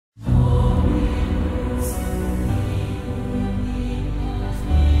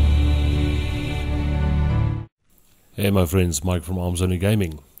Hey my friends, Mike from Arms Only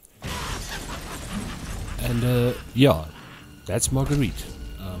Gaming. And yeah, that's Marguerite.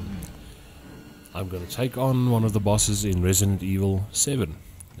 I'm gonna take on one of the bosses in Resident Evil 7.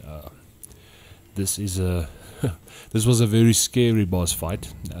 This is a this was a very scary boss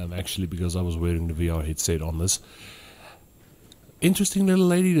fight, actually, because I was wearing the VR headset on this. Interesting little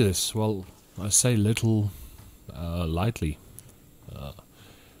lady this. Well, I say little lightly.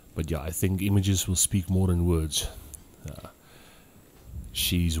 But yeah, I think images will speak more than words.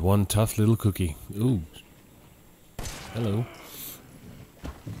 She's one tough little cookie. Ooh. Hello.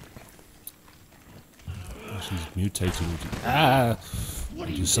 She's mutating.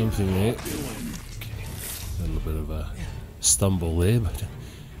 Do something there. Okay. A little bit of a stumble there, but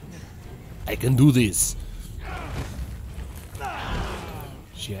I can do this.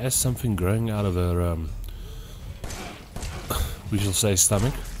 She has something growing out of her, we shall say,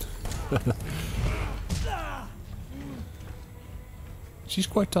 stomach. She's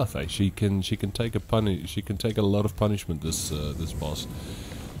quite tough, eh? She can take a lot of punishment. This boss.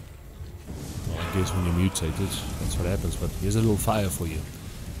 Well, I guess when you're mutated, that's what happens. But here's a little fire for you.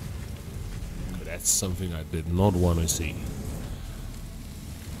 That's something I did not want to see.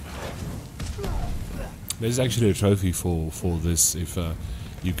 There's actually a trophy for this. If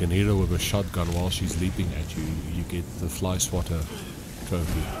you can hit her with a shotgun while she's leaping at you, you get the fly swatter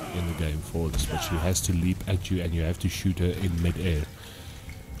trophy in the game for this. But she has to leap at you, and you have to shoot her in mid-air.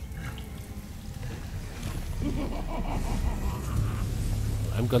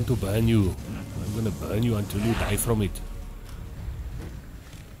 I'm going to burn you. I'm going to burn you until you die from it.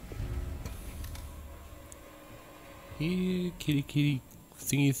 Here, kitty kitty,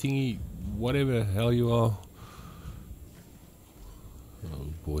 thingy thingy, whatever the hell you are. Oh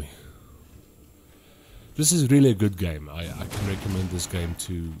boy. This is really a good game. I can recommend this game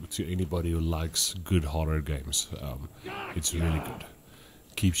to anybody who likes good horror games. It's really good.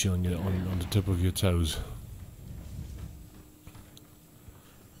 Keeps you on the tip of your toes.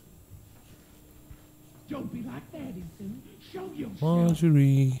 Don't be like that, Ethan. Show yourself.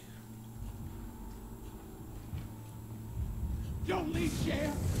 Marjorie. Don't leave,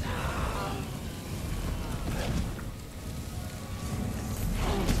 Sheriff.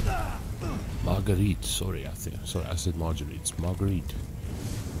 Marguerite. Sorry, I said Marjorie. It's Marguerite.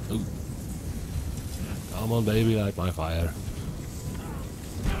 Ooh. Come on, baby, light my fire.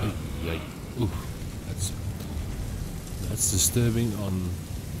 Ooh, that's disturbing on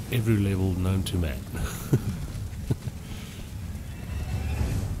every level known to man.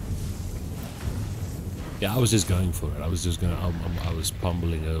 Yeah, I was just going for it. I was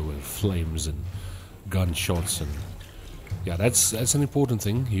pummeling her with flames and gunshots, and yeah, that's an important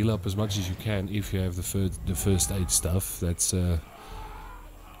thing. Heal up as much as you can if you have the first aid stuff. That's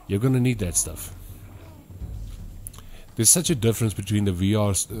you're gonna need that stuff. There's such a difference between the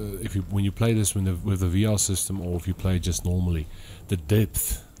VR when you play this with the VR system, or if you play just normally. The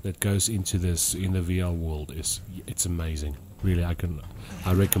depth that goes into this in the VR world it's amazing. Really, I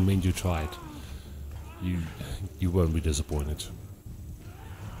recommend you try it. You won't be disappointed.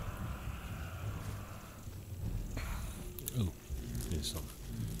 Oh, there's some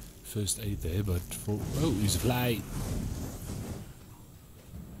first aid there, but he's a fly.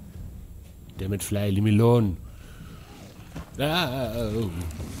 Damn it, fly, leave me alone. Oh.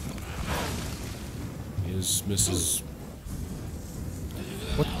 Here's Mrs.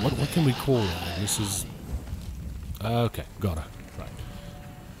 What can we call her? Mrs. Okay, got her. Right.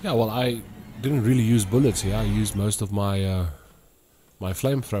 Yeah, well, I didn't really use bullets here. I used most of my my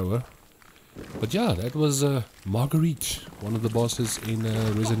flamethrower. But yeah, that was Marguerite, one of the bosses in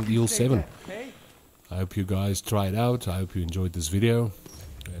Resident Evil 7. I hope you guys try it out. I hope you enjoyed this video,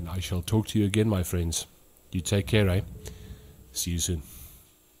 and I shall talk to you again, my friends. You take care, eh? See you soon.